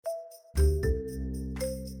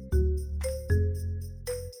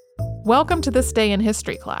Welcome to This Day in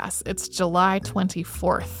History class. It's July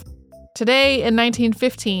 24th. Today, in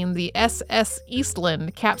 1915, the SS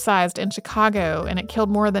Eastland capsized in Chicago, and it killed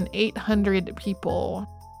more than 800 people.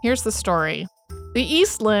 Here's the story. The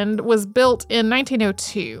Eastland was built in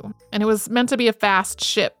 1902, and it was meant to be a fast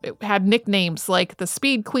ship. It had nicknames like the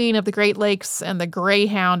Speed Queen of the Great Lakes and the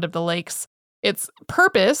Greyhound of the Lakes. Its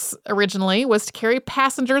purpose, originally, was to carry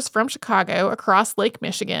passengers from Chicago across Lake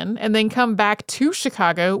Michigan and then come back to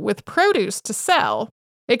Chicago with produce to sell.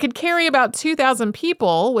 It could carry about 2,000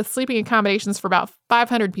 people with sleeping accommodations for about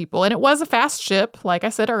 500 people, and it was a fast ship, like I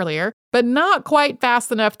said earlier, but not quite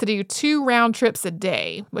fast enough to do 2 round trips a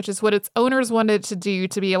day, which is what its owners wanted to do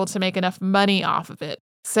to be able to make enough money off of it.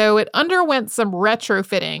 So it underwent some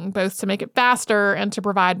retrofitting, both to make it faster and to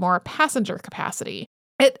provide more passenger capacity.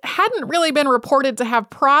 It hadn't really been reported to have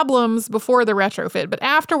problems before the retrofit, but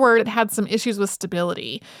afterward it had some issues with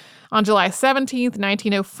stability. On July 17th,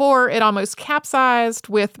 1904, it almost capsized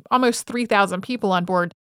with almost 3,000 people on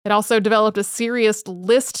board. It also developed a serious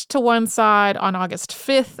list to one side on August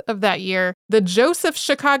 5th of that year. The Joseph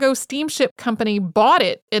Chicago Steamship Company bought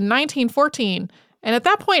it in 1914, and at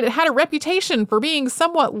that point it had a reputation for being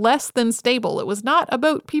somewhat less than stable. It was not a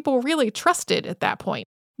boat people really trusted at that point.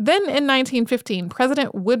 Then in 1915,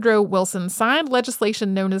 President Woodrow Wilson signed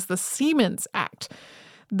legislation known as the Seamen's Act.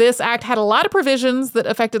 This act had a lot of provisions that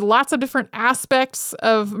affected lots of different aspects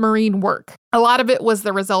of marine work. A lot of it was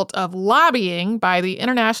the result of lobbying by the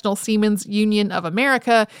International Seamen's Union of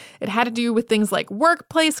America. It had to do with things like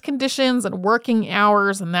workplace conditions and working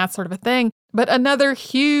hours and that sort of a thing. But another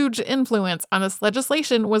huge influence on this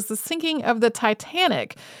legislation was the sinking of the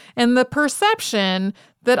Titanic and the perception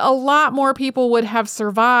that a lot more people would have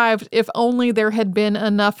survived if only there had been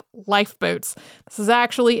enough lifeboats. This is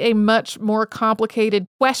actually a much more complicated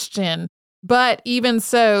question. But even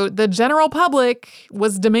so, the general public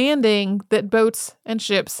was demanding that boats and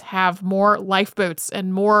ships have more lifeboats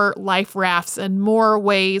and more life rafts and more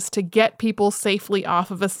ways to get people safely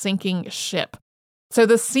off of a sinking ship. So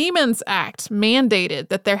the Seamen's Act mandated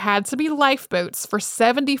that there had to be lifeboats for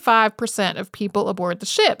 75% of people aboard the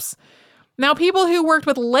ships. Now, people who worked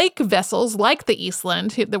with lake vessels like the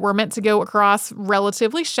Eastland, that were meant to go across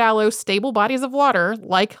relatively shallow, stable bodies of water,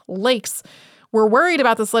 like lakes, were worried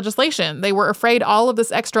about this legislation. They were afraid all of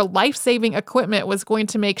this extra life-saving equipment was going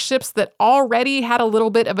to make ships that already had a little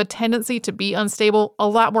bit of a tendency to be unstable a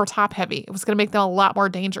lot more top-heavy. It was going to make them a lot more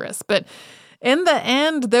dangerous. But in the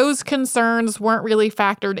end, those concerns weren't really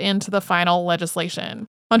factored into the final legislation.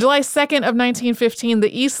 On July 2nd of 1915,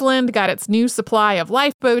 the Eastland got its new supply of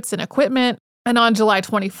lifeboats and equipment, and on July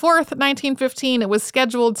 24th, 1915, it was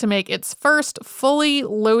scheduled to make its first fully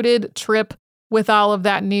loaded trip with all of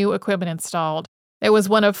that new equipment installed. It was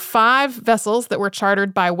one of 5 vessels that were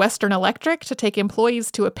chartered by Western Electric to take employees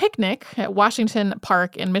to a picnic at Washington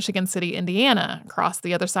Park in Michigan City, Indiana, across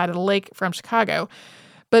the other side of the lake from Chicago.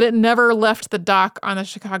 But it never left the dock on the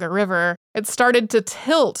Chicago River. It started to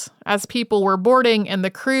tilt as people were boarding, and the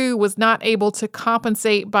crew was not able to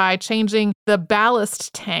compensate by changing the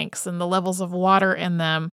ballast tanks and the levels of water in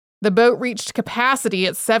them. The boat reached capacity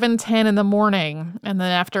at 7:10 in the morning, and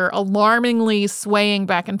then after alarmingly swaying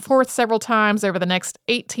back and forth several times over the next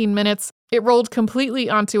 18 minutes, it rolled completely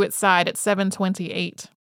onto its side at 7:28.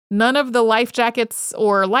 None of the life jackets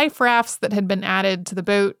or life rafts that had been added to the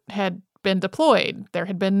boat had been deployed. There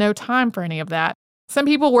had been no time for any of that. Some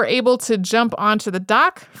people were able to jump onto the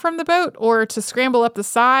dock from the boat or to scramble up the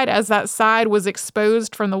side as that side was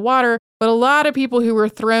exposed from the water, but a lot of people who were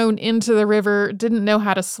thrown into the river didn't know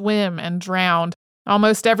how to swim and drowned.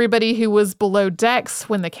 Almost everybody who was below decks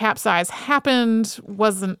when the capsize happened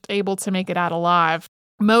wasn't able to make it out alive.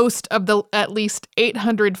 Most of the at least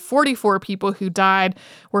 844 people who died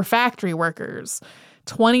were factory workers.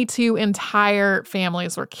 22 entire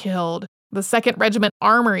families were killed. The 2nd Regiment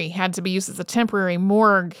Armory had to be used as a temporary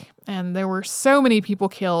morgue, and there were so many people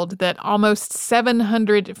killed that almost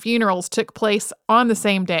 700 funerals took place on the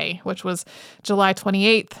same day, which was July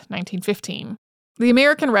 28th, 1915. The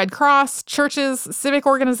American Red Cross, churches, civic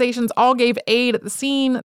organizations all gave aid at the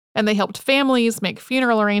scene, and they helped families make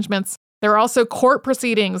funeral arrangements. There were also court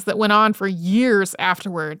proceedings that went on for years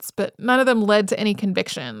afterwards, but none of them led to any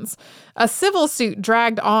convictions. A civil suit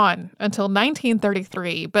dragged on until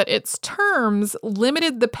 1933, but its terms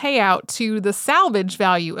limited the payout to the salvage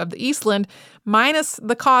value of the Eastland minus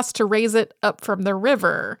the cost to raise it up from the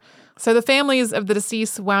river. So the families of the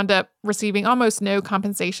deceased wound up receiving almost no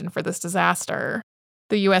compensation for this disaster.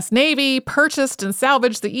 The U.S. Navy purchased and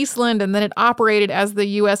salvaged the Eastland, and then it operated as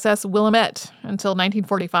the USS Willamette until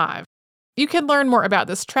 1945. You can learn more about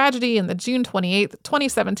this tragedy in the June 28th,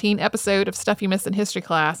 2017 episode of Stuff You Missed in History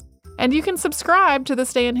Class. And you can subscribe to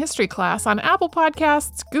This Day in History class on Apple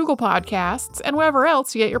Podcasts, Google Podcasts, and wherever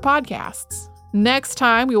else you get your podcasts. Next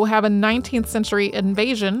time, we will have a 19th century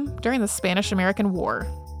invasion during the Spanish-American War.